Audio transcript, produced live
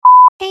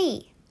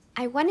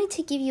I wanted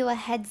to give you a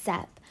heads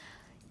up.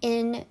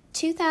 In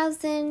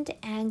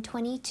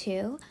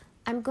 2022,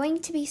 I'm going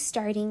to be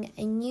starting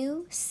a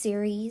new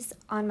series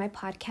on my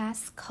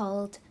podcast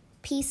called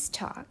Peace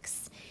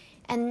Talks.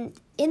 And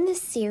in this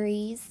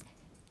series,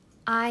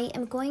 I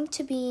am going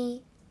to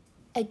be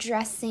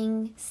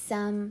addressing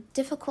some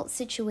difficult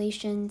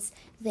situations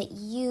that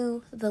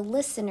you, the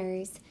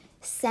listeners,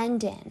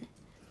 send in.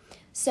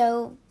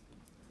 So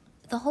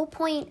the whole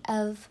point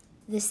of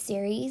this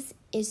series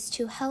is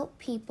to help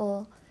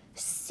people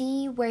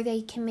see where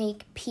they can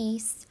make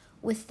peace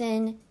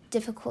within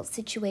difficult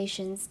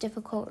situations,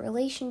 difficult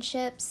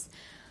relationships,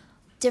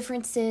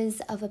 differences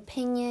of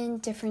opinion,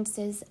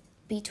 differences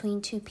between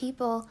two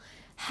people,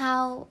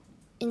 how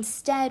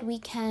instead we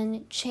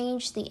can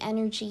change the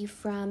energy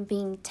from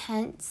being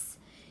tense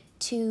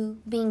to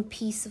being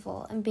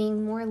peaceful and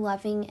being more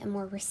loving and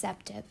more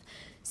receptive.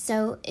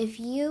 So if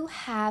you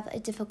have a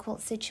difficult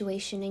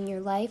situation in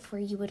your life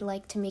where you would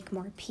like to make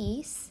more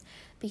peace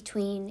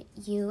between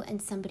you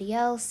and somebody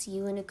else,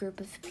 you and a group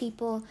of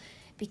people,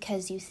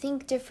 because you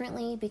think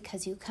differently,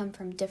 because you come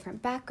from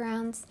different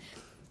backgrounds,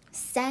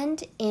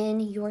 send in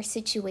your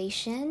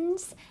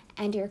situations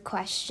and your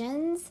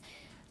questions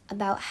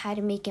about how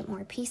to make it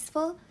more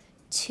peaceful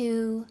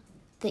to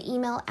the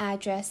email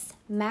address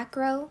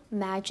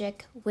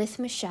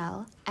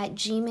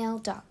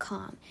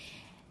macromagicwithmichelle@gmail.com.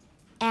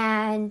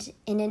 And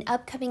in an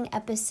upcoming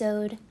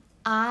episode,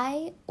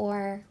 I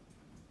or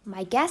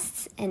my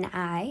guests and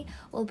I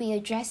will be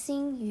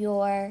addressing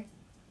your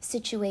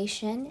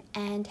situation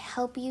and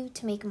help you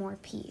to make more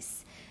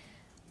peace.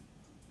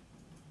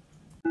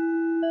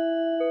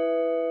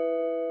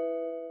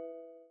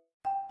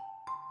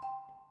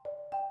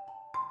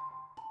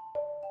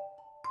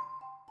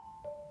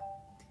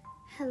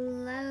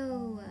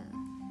 Hello.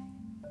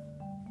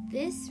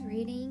 This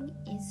reading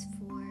is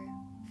for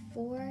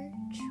 4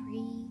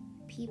 tree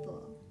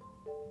people.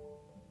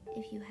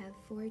 If you have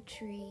 4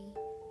 tree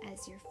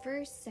as your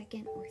first,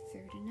 second, or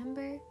third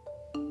number,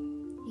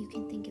 you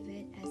can think of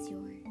it as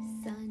your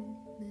sun,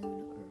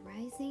 moon, or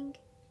rising.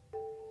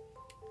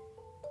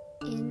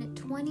 In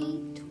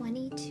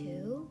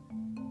 2022,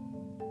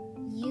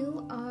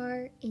 you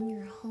are in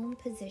your home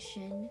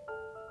position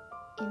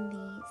in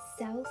the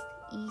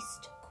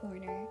southeast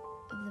corner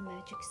of the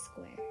magic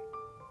square.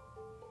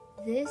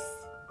 This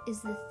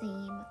is the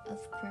theme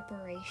of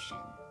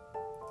preparation.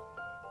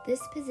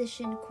 This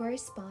position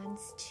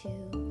corresponds to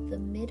the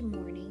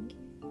mid-morning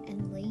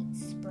and late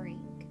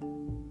spring.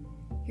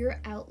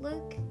 Your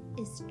outlook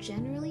is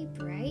generally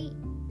bright,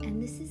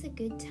 and this is a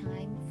good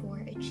time for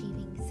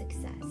achieving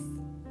success.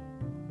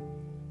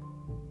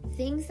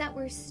 Things that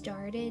were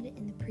started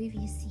in the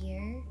previous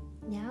year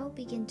now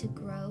begin to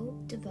grow,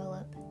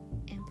 develop,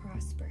 and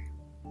prosper.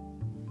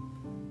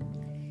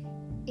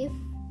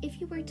 If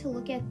you were to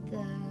look at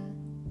the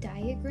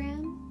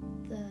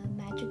diagram, the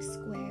magic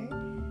square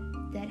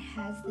that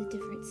has the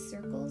different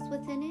circles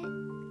within it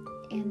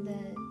and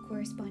the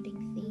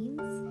corresponding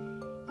themes,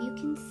 you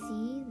can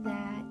see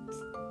that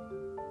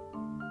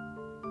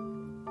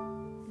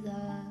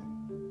the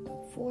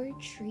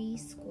 4-tree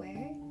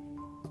square,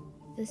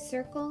 the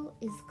circle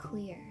is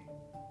clear.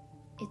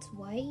 It's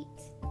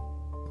white,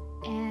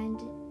 and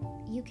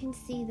you can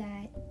see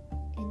that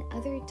in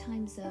other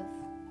times of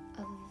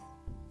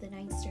the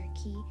 9-star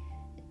key,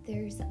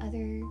 there's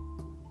other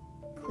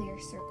clear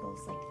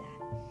circles like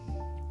that.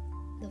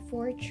 The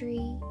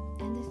 4-tree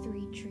and the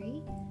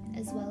 3-tree,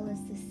 as well as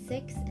the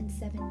 6 and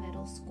 7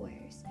 metal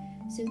squares.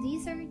 So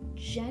these are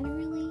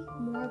generally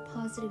more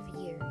positive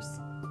years.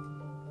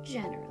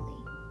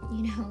 Generally.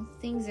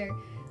 Things are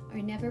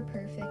never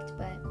perfect,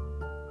 but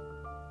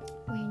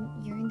when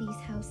you're in these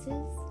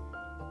houses,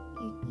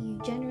 you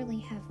generally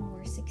have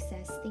more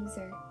success. Things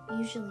are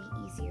usually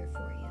easier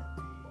for you.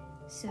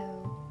 So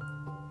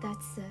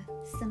that's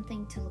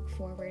something to look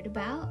forward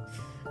about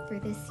for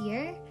this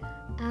year.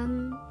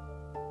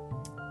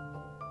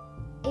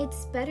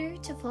 It's better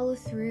to follow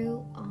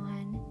through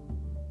on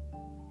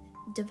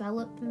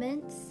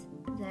developments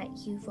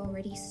that you've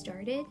already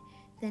started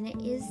than it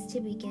is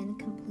to begin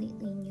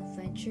completely new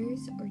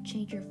ventures or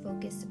change your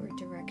focus or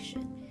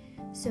direction.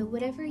 So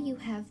whatever you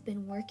have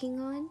been working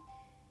on,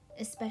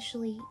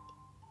 especially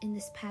in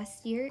this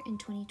past year in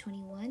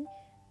 2021,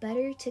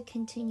 better to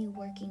continue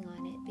working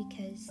on it,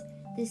 because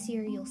this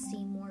year you'll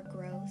see more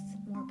growth,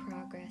 more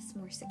progress,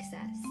 more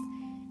success.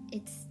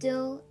 It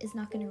still is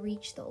not going to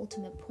reach the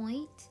ultimate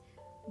point,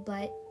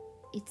 but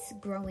it's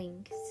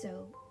growing,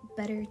 so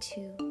better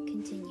to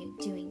continue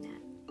doing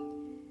that.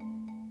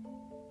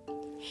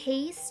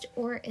 Haste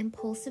or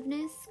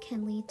impulsiveness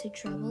can lead to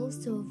trouble,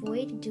 so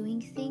avoid doing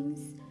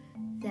things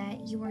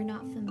that you are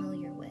not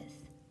familiar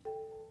with.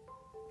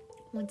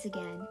 Once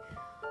again,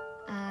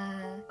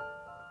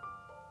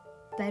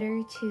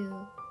 better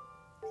to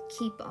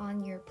keep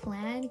on your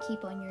plan,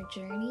 keep on your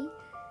journey,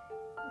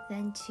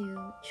 than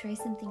to try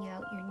something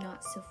out you're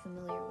not so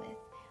familiar with.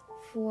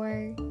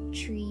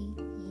 4-tree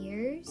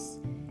years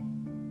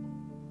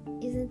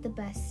isn't the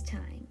best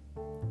time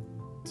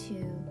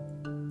to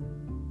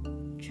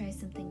try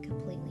something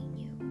completely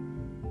new.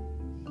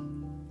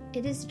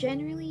 It is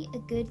generally a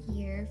good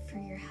year for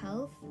your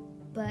health,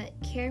 but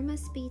care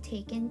must be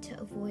taken to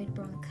avoid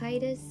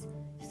bronchitis,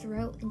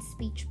 throat and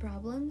speech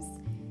problems,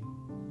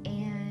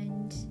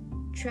 and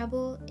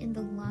trouble in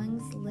the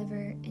lungs,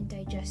 liver, and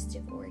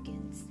digestive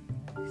organs.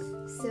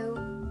 So,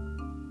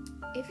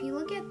 if you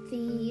look at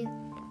the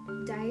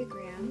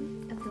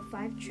diagram of the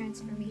 5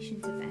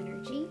 transformations of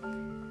energy,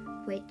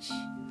 which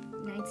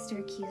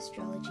 9-Star Key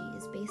Astrology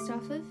is based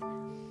off of,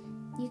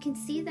 you can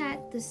see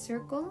that the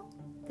circle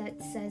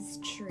that says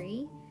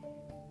tree,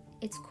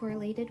 it's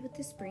correlated with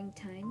the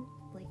springtime,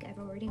 like I've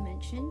already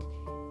mentioned,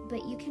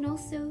 but you can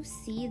also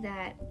see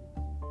that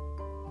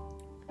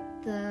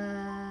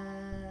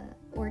the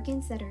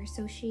organs that are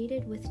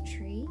associated with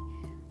tree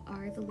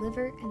are the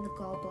liver and the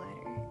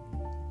gallbladder.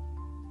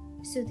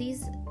 So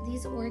these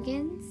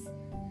organs,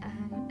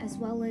 as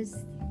well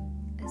as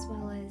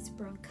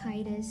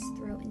bronchitis,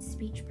 throat and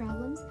speech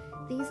problems,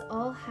 these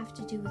all have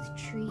to do with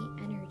tree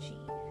energy.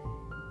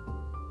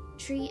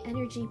 Tree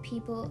energy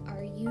people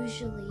are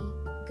usually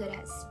good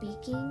at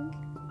speaking,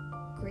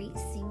 great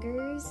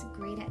singers,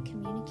 great at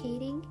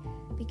communicating,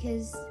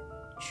 because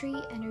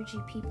tree energy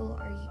people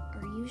are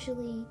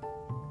usually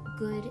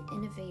good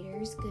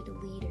innovators, good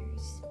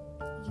leaders.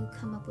 You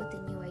come up with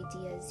the new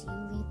ideas, you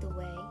lead the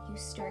way, you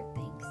start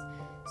things.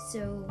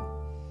 So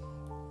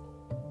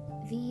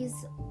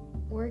these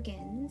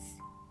organs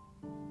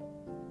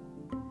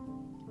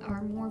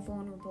are more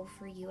vulnerable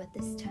for you at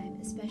this time,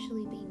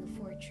 especially being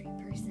a 4-tree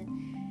person.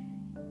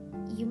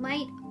 You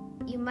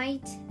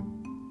might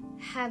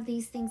have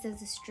these things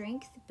as a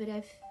strength, but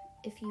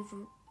if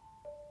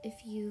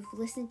you've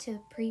listened to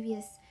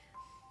previous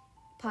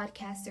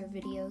podcasts or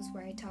videos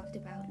where I talked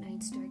about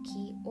 9-Star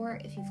Key, or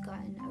if you've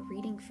gotten a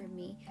reading from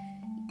me,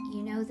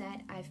 you know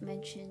that I've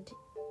mentioned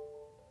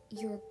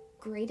your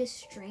greatest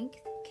strength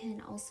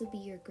can also be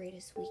your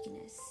greatest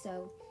weakness.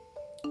 So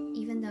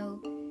even though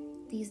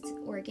these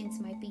organs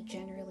might be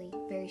generally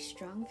very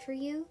strong for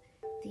you,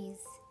 these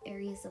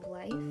areas of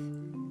life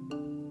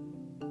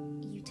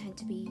you tend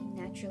to be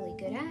naturally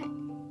good at,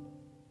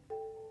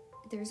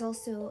 there's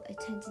also a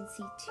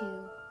tendency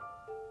to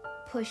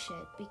push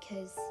it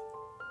because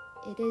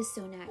it is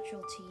so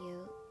natural to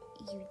you.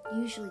 You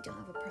usually don't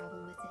have a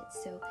problem with it,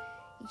 so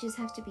you just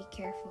have to be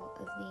careful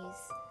of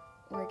these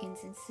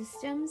organs and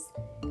systems,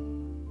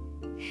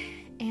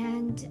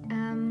 and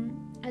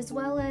as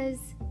well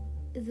as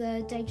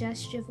the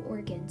digestive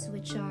organs,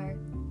 which are,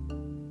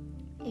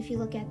 if you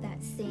look at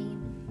that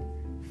same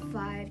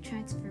 5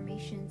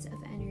 transformations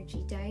of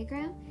energy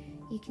diagram,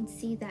 you can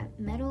see that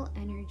metal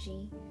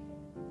energy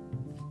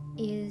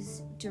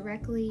is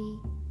directly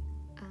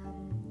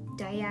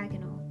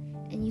diagonal,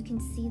 and you can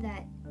see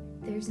that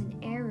there's an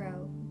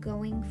arrow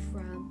going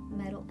from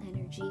metal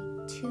energy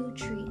to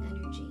tree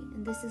energy,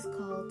 and this is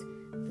called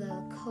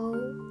the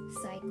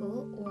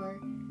co-cycle or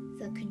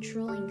the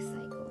controlling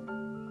cycle.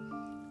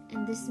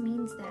 And this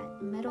means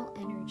that metal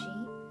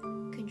energy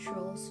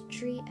controls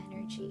tree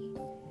energy.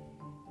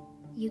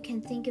 You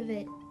can think of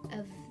the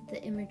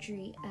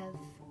imagery of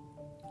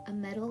a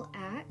metal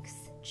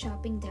axe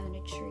chopping down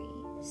a tree.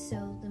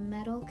 So the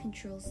metal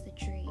controls the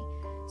tree.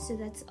 So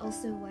that's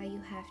also why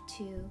you have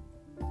to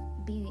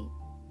be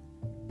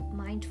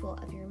mindful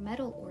of your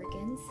metal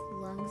organs,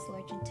 lungs,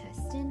 large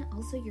intestine,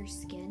 also your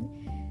skin.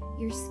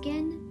 Your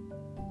skin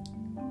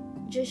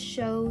just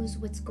shows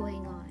what's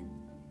going on.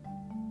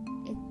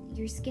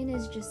 Your skin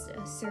is just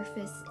a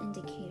surface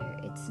indicator.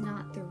 It's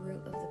not the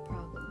root of the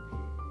problem.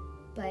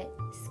 But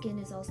skin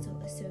is also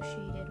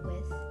associated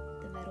with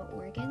the metal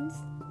organs.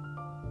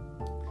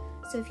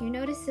 So if you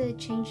notice a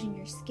change in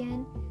your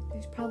skin,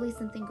 there's probably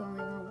something going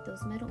on with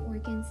those metal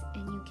organs,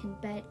 and you can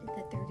bet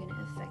that they're going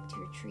to affect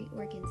your tree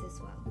organs as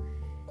well.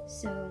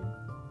 So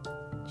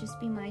just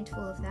be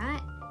mindful of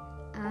that.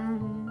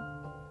 And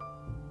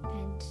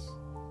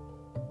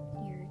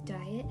your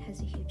diet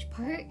has a huge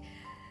part,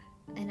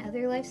 and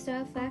other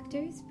lifestyle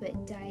factors,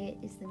 but diet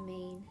is the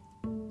main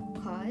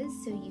cause,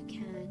 so you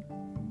can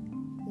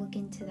look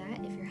into that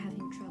if you're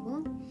having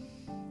trouble.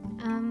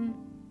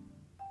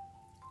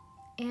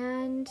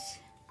 And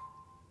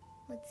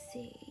let's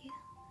see.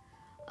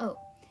 Oh,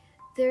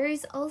 there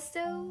is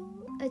also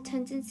a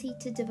tendency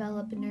to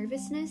develop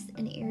nervousness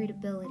and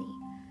irritability.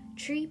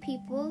 Tree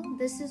people,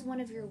 this is one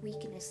of your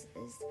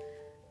weaknesses.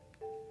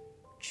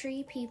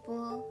 Tree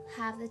people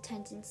have the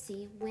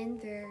tendency, when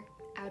they're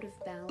out of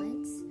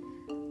balance,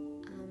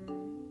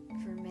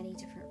 for many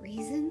different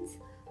reasons,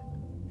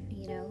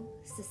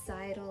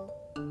 societal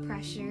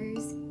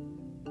pressures,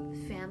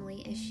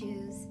 family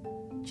issues,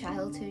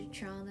 childhood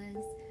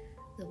traumas,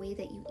 the way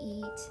that you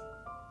eat,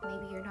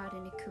 maybe you're not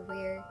in a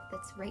career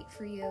that's right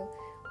for you,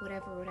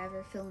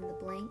 whatever, fill in the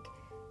blank.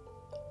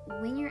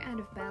 When you're out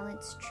of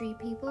balance, tree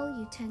people,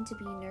 you tend to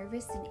be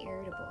nervous and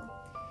irritable.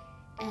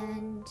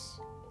 And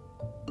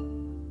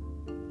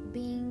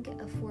being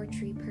a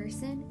 4-tree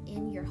person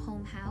in your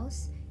home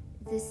house,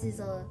 this is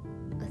a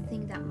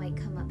thing that might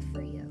come up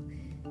for you.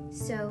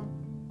 So,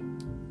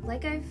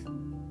 like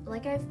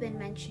I've been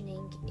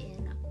mentioning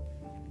in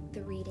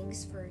the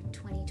readings for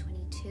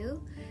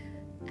 2022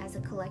 as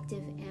a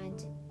collective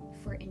and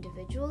for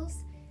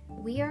individuals,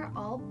 we are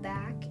all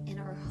back in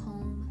our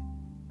home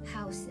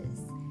houses.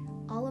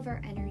 All of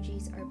our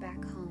energies are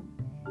back home.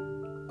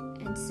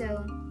 And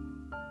so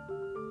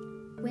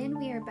when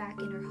we are back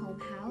in our home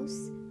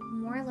house,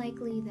 more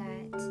likely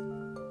that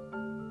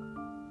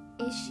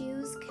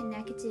issues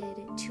connected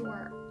to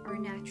our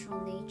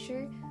natural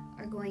nature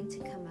are going to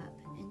come up.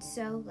 And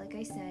so, like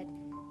I said,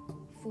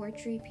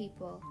 4-tree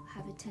people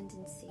have a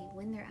tendency,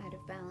 when they're out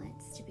of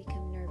balance, to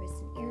become nervous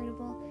and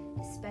irritable,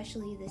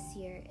 especially this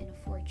year in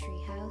a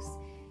 4-tree house.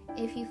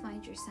 If you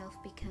find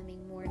yourself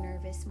becoming more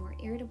nervous, more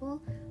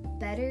irritable,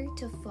 better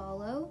to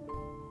follow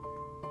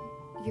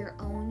your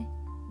own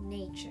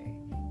nature.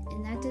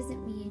 And that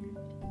doesn't mean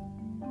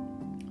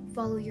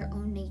follow your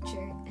own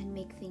nature and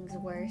make things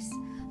worse.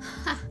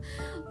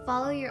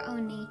 Follow your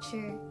own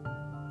nature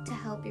to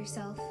help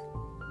yourself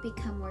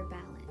become more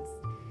balanced.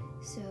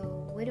 So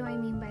what do I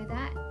mean by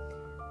that?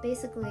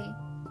 Basically,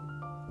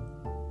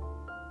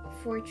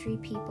 4-tree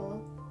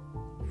people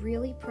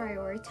really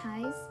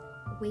prioritize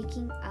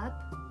waking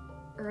up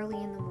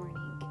early in the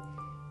morning.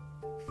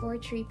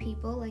 4-tree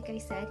people, like I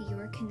said, you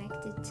are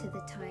connected to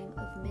the time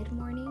of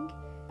mid-morning,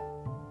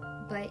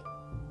 but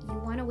you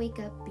want to wake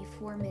up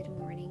before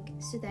mid-morning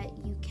so that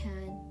you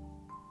can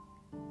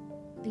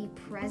be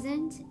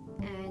present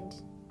and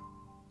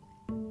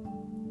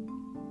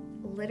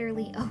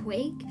literally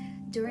awake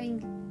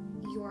during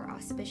your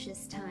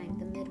auspicious time,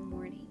 the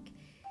mid-morning.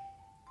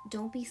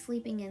 Don't be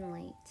sleeping in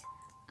late.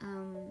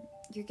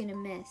 You're gonna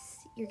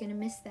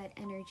miss that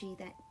energy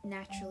that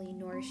naturally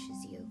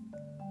nourishes you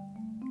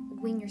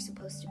when you're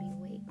supposed to be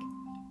awake.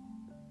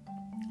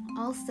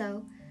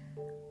 Also,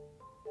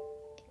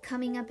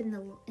 coming up in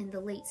the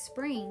late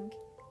spring,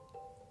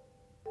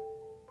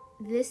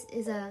 this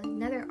is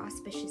another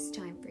auspicious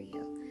time for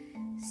you.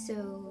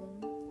 So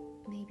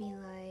maybe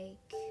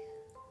like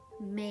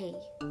May,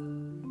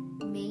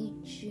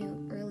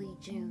 June, early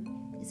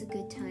June is a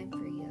good time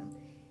for you.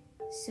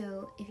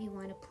 So if you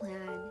want to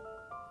plan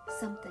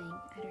something,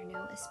 I don't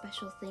know, a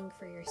special thing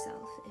for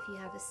yourself, if you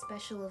have a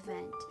special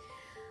event,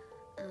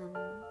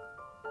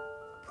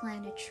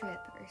 plan a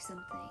trip or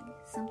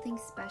something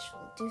special.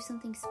 Do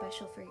something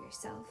special for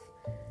yourself.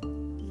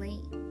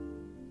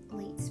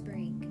 Late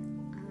spring.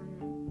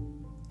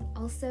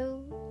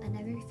 Also,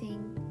 another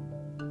thing,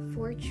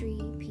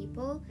 4-tree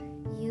people,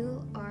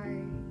 you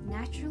are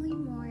naturally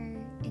more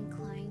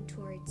inclined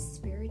towards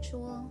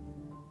spiritual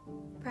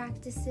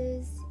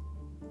practices.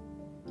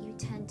 You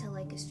tend to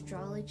like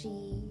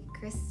astrology,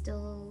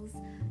 crystals,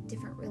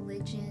 different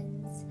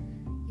religions.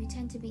 You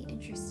tend to be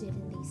interested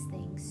in these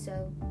things.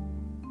 So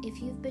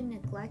if you've been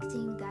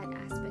neglecting that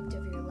aspect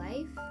of your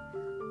life,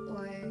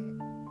 or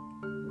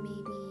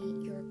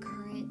maybe your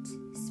current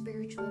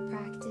spiritual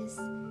practice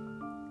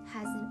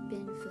hasn't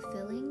been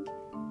fulfilling,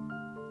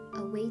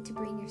 a way to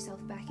bring yourself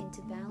back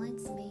into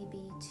balance may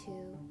be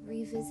to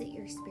revisit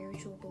your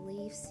spiritual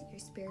beliefs, your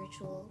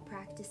spiritual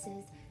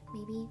practices.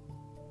 Maybe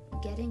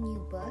get a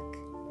new book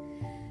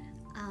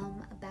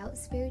about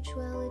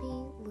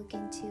spirituality, look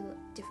into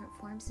different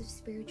forms of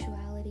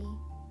spirituality.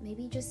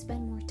 Maybe just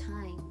spend more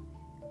time,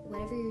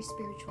 whatever your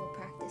spiritual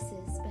practice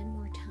is, spend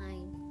more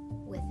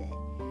time with it.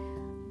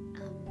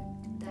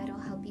 That'll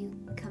help you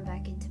come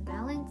back into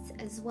balance,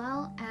 as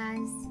well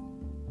as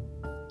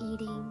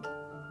eating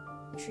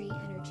tree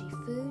energy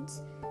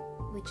foods,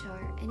 which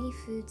are any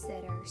foods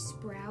that are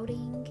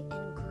sprouting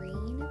and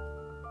green.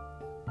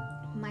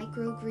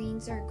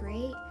 Microgreens are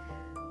great.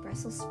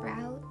 Brussels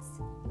sprouts,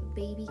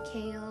 baby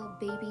kale,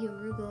 baby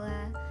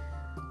arugula,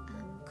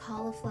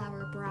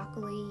 cauliflower,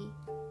 broccoli,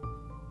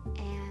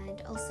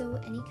 and also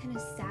any kind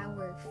of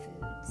sour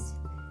foods.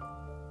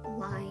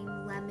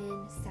 Lime,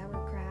 lemon,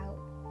 sauerkraut,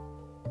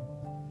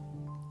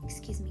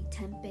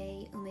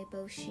 tempeh,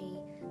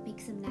 umeboshi. Make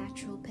some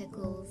natural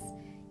pickles.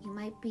 You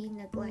might be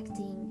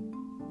neglecting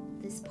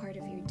this part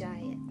of your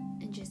diet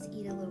and just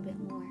eat a little bit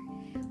more.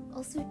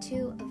 Also,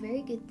 too, a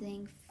very good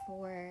thing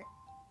for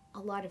a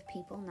lot of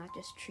people, not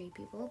just tree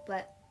people,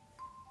 but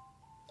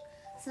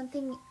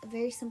a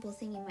very simple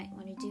thing you might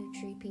want to do,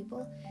 tree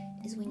people,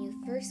 is when you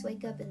first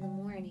wake up in the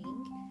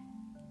morning,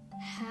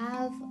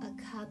 have a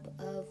cup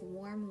of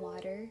warm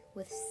water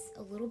with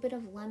a little bit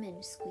of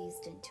lemon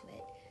squeezed into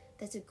it.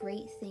 That's a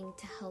great thing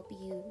to help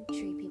you,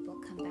 tree people,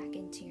 come back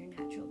into your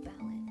natural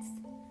balance.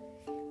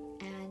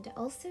 And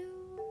also,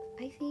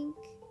 I think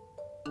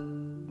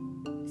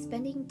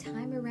spending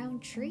time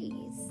around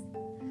trees.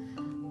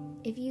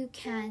 If you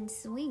can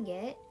swing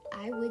it,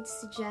 I would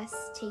suggest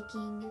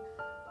taking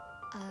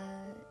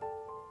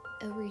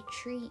a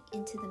retreat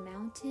into the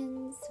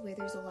mountains where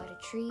there's a lot of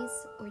trees,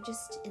 or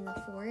just in the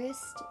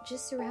forest.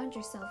 Just surround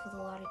yourself with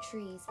a lot of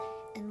trees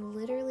and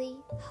literally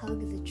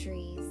hug the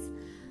trees.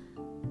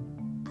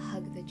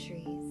 Hug the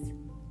trees.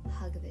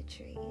 Hug the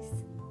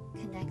trees.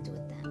 Connect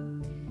with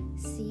them.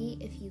 See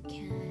if you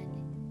can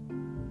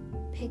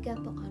pick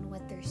up on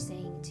what they're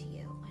saying to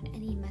you, on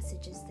any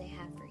messages they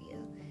have for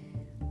you.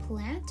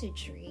 Plant a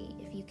tree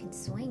if you can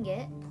swing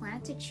it.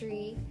 Plant a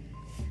tree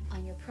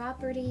on your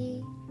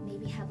property.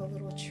 Maybe have a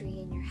little tree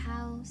in your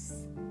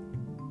house.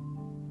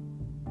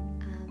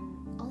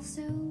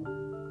 Also,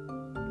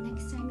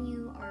 next time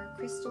you are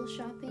crystal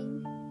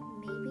shopping,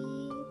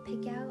 maybe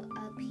pick out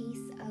a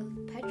piece of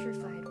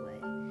petrified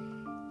wood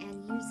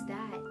and use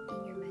that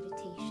in your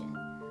meditation.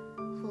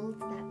 Hold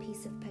that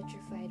piece of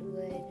petrified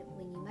wood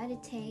when you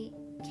meditate,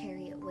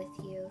 carry it with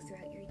you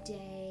throughout your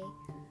day,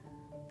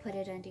 put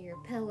it under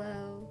your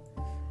pillow,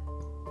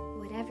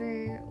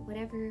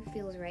 whatever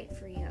feels right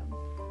for you.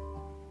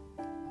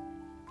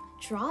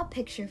 Draw a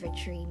picture of a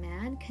tree,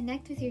 man.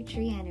 Connect with your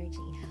tree energy.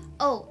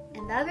 Oh,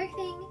 and the other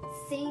thing,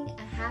 sing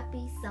a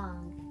happy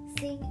song.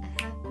 Sing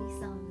a happy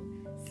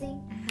song. Sing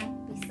a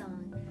happy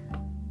song.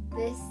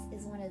 This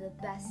is one of the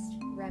best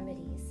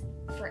remedies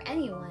for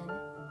anyone,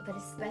 but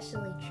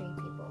especially tree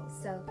people.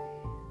 So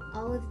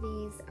all of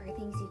these are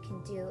things you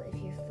can do if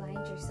you find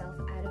yourself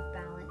out of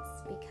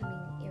balance,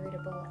 becoming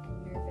irritable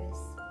and nervous.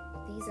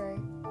 These are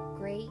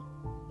great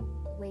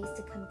ways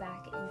to come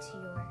back into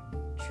your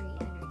tree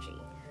energy.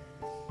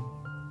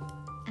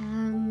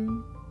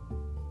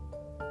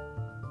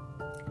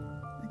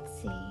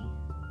 Let's see.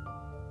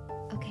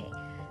 Okay.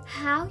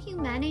 How you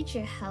manage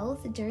your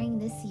health during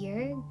this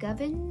year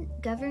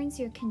governs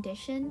your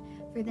condition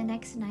for the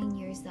next 9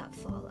 years that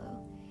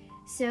follow.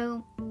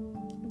 So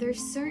there's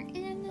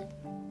certain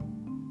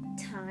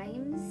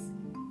times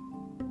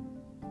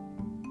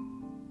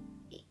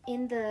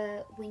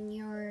when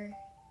you're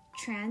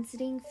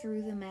transiting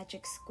through the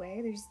magic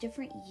square, there's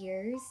different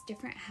years,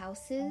 different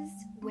houses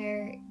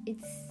where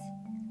it's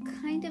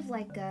kind of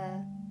like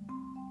a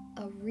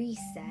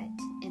reset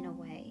in a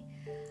way.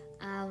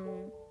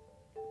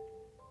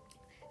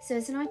 So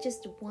it's not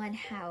just one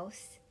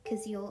house,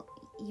 because you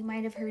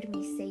might have heard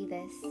me say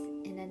this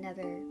in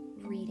another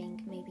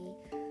reading, maybe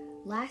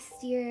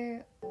last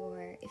year,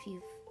 or if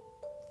you've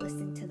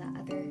listened to the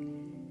other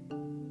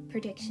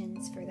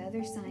predictions for the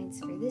other signs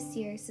for this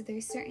year. So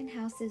there's certain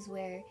houses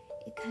where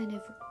it kind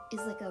of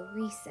is like a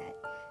reset.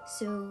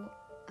 So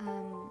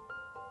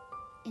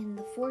in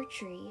the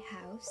 4-tree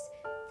house,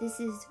 this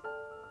is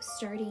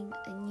starting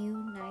a new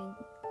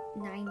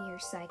nine-year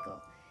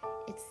cycle.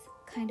 It's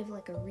kind of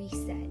like a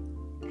reset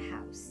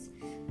house.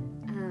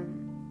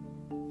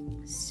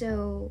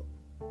 So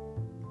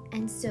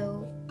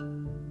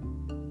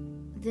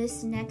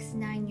this next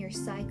 9-year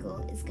cycle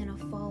is going to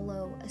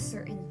follow a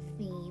certain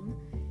theme.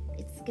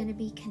 It's going to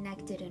be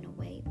connected in a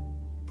way.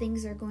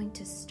 Things are going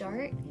to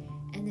start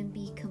and then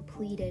be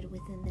completed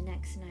within the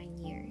next 9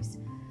 years.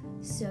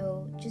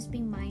 So just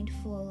be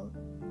mindful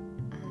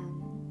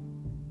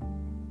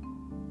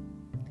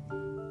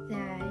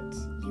that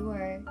you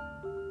are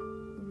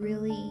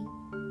really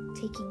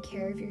taking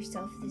care of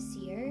yourself this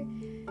year.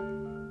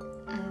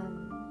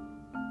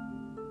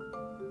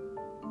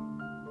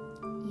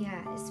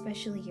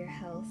 Especially your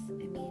health.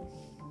 I mean,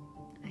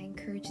 I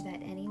encourage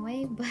that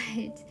anyway,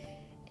 but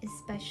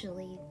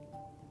especially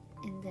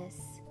in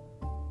this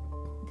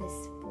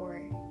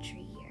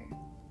 4-tree year.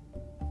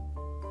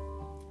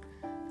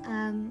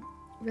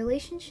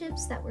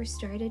 Relationships that were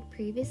started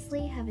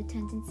previously have a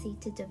tendency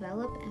to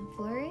develop and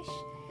flourish,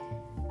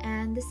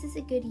 and this is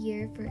a good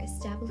year for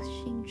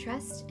establishing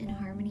trust and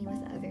harmony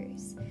with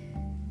others.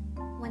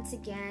 Once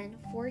again,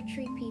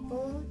 4-tree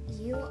people,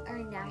 you are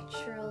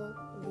natural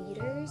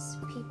leaders.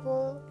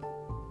 People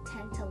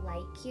tend to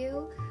like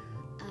you.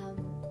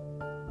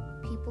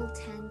 People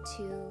tend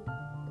to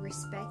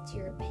respect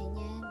your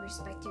opinion,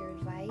 respect your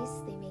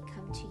advice. They may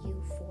come to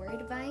you for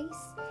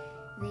advice.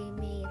 They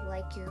may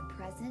like your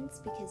presence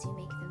because you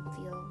make them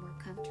feel more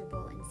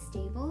comfortable and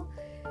stable.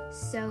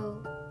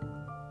 So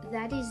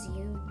that is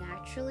you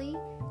naturally.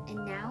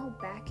 And now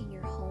back in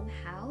your home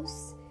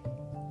house,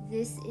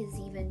 this is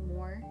even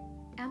more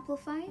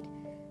amplified.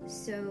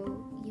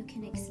 So you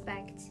can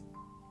expect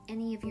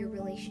any of your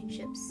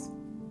relationships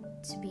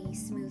to be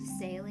smooth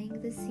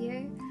sailing this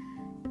year,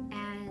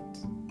 and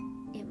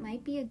it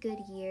might be a good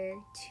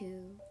year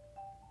to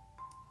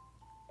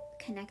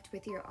connect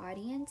with your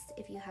audience.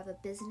 If you have a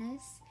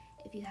business,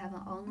 if you have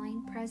an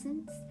online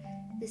presence,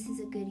 this is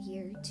a good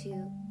year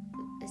to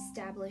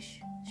establish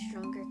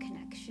stronger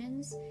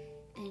connections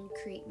and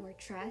create more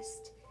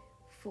trust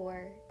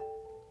for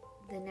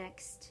the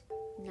next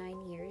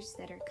 9 years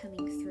that are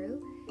coming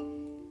through.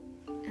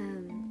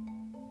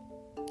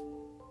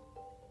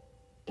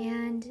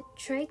 And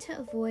try to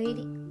avoid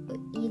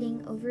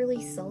eating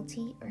overly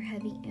salty or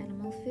heavy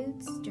animal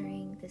foods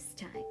during this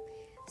time.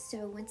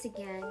 So once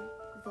again,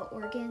 the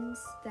organs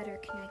that are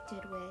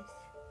connected with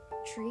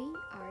tree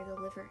are the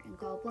liver and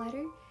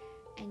gallbladder.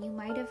 And you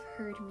might have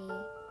heard me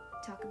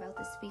talk about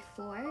this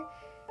before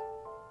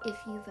if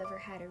you've ever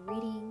had a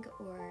reading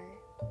or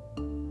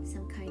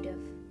some kind of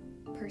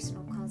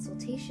personal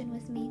consultation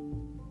with me,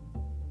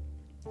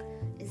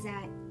 is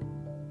that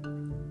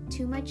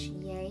too much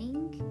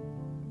yang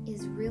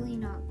is really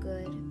not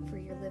good for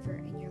your liver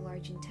and your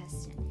large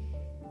intestine,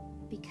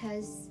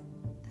 because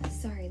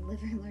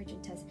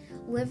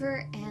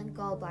liver and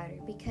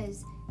gallbladder,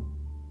 because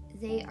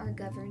they are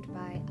governed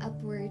by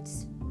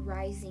upwards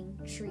rising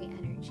tree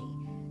energy.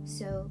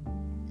 So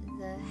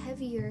the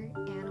heavier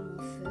animal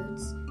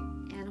foods,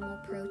 animal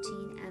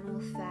protein, animal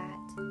fat,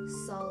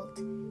 salt,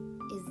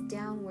 is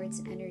downward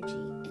downwards energy,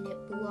 and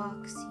it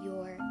blocks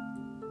your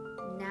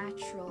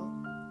natural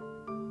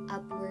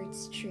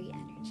upwards tree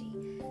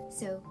energy.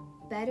 So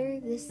better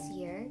this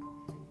year,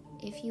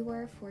 if you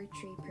are a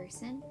 4-tree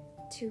person,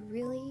 to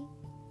really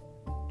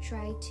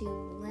try to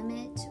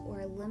limit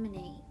or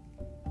eliminate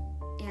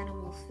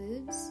animal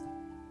foods,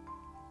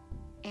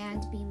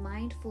 and be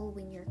mindful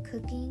when you're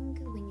cooking,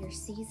 when you're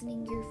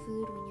seasoning your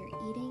food, when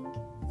you're eating,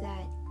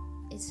 that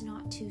it's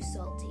not too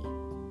salty,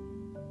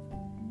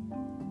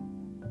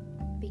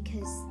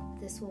 because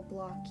this will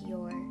block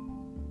your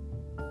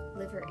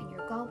liver and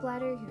your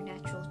gallbladder, your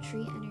natural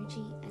tree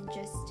energy, and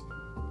just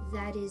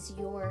that is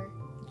your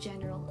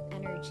general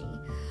energy.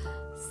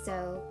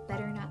 So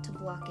better not to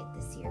block it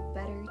this year.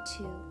 Better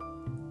to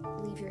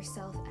leave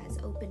yourself as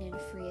open and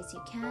free as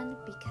you can,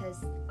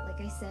 because like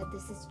I said,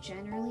 this is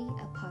generally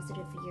a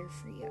positive year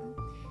for you,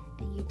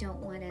 and you don't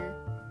want to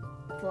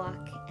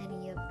block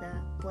any of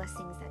the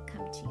blessings that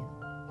come to you.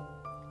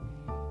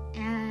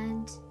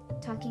 And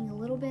talking a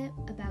little bit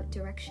about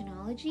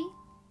directionology,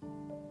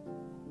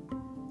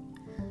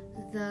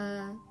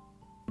 the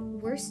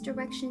worst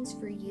directions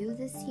for you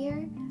this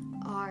year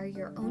are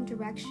your own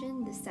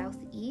direction, the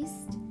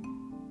southeast,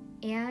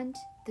 and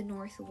the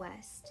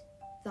northwest,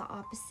 the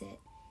opposite.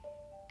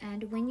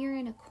 And when you're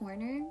in a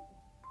corner,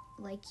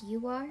 like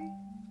you are,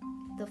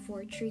 the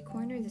 4-tree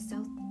corner, the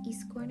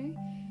southeast corner,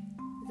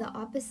 the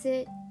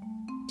opposite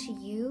to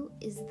you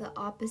is the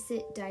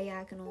opposite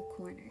diagonal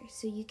corner.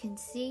 So you can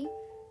see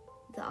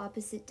the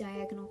opposite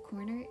diagonal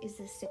corner is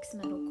the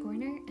 6-metal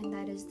corner, and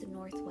that is the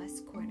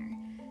northwest corner.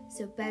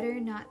 So better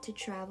not to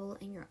travel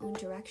in your own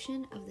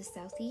direction of the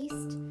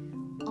southeast.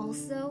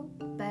 Also,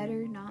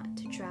 better not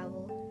to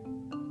travel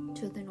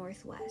to the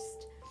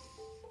northwest.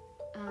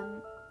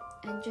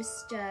 And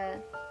just a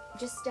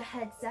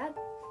heads up,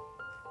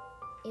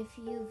 if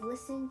you've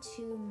listened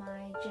to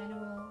my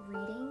general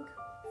reading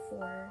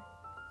for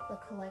the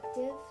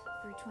collective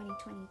for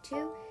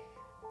 2022,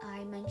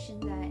 I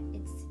mentioned that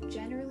it's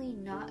generally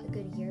not a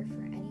good year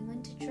for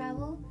anyone to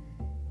travel,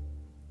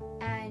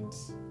 and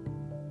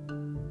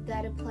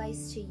that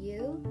applies to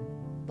you.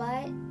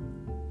 But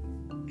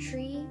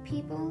tree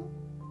people,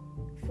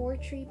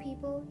 4-tree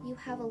people, you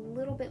have a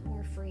little bit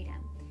more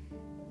freedom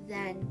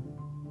than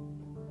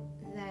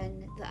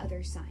the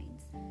other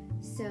signs.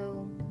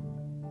 So,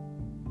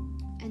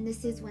 and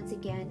this is, once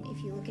again,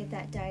 if you look at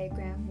that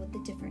diagram with the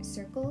different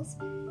circles,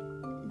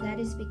 that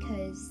is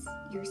because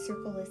your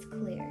circle is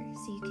clear.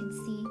 So you can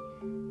see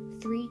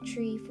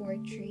 3-tree,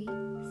 4-tree,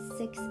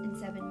 6 and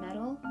 7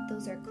 metal.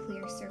 Those are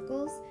clear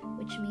circles,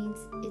 which means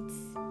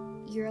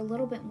you're a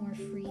little bit more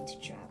free to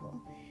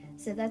travel.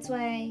 So that's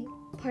why,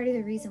 part of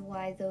the reason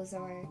why those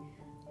are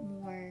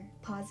more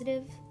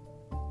positive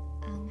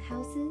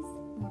houses,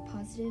 more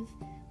positive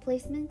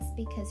placements,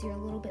 because you're a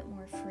little bit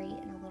more free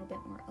and a little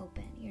bit more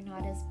open. You're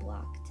not as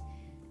blocked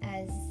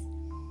as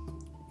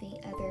the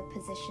other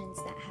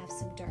positions that have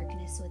some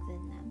darkness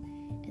within them,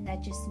 and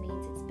that just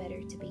means it's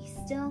better to be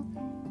still.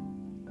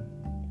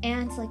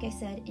 And like I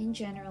said, in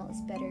general,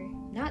 it's better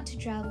not to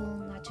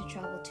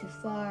travel too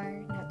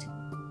far, not to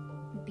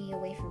be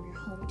away from your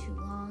home too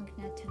long,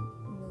 not to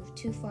move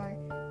too far.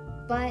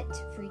 But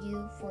for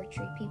you,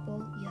 4-tree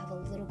people, you have a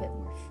little bit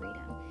more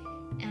freedom.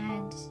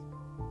 And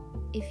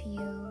if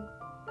you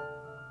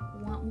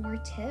want more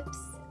tips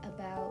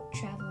about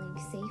traveling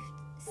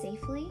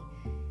safely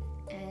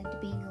and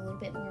being a little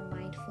bit more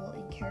mindful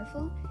and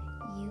careful,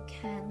 you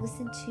can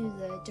listen to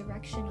the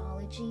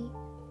Directionology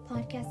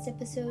podcast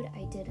episode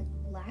I did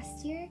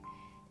last year,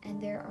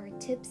 and there are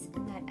tips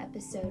in that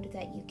episode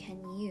that you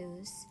can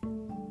use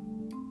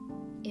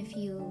if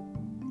you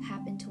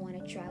happen to want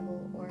to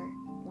travel or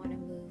want to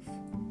move.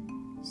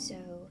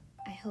 So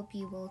I hope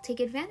you will take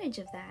advantage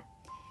of that.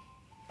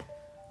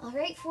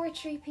 Alright,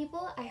 4-tree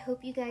people, I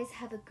hope you guys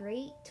have a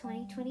great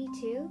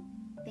 2022.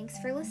 Thanks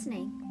for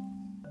listening.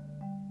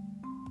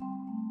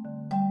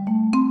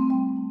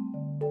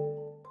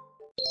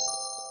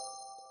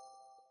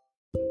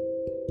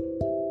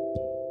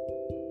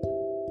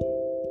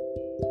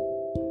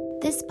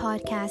 This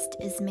podcast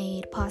is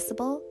made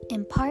possible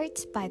in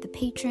part by the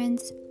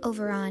patrons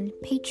over on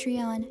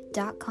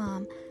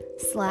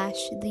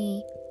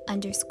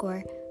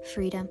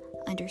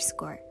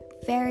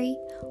patreon.com/the_freedom_fairy,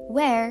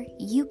 where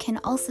you can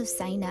also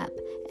sign up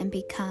and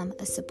become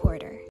a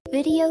supporter.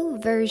 Video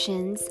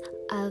versions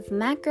of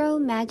Macro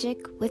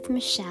Magic with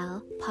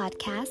Michelle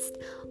podcast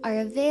are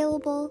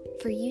available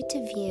for you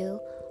to view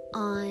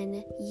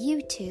on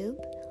YouTube,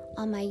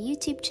 on my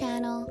YouTube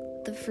channel,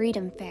 The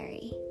Freedom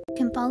Fairy. You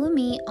can follow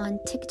me on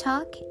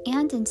TikTok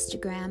and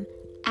Instagram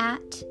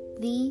at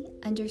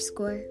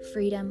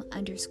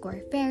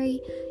the_freedom_fairy.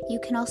 You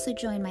can also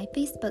join my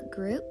Facebook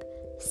group,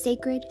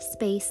 Sacred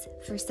Space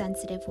for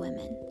Sensitive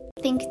Women.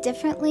 Think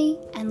differently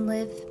and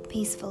live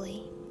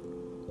peacefully.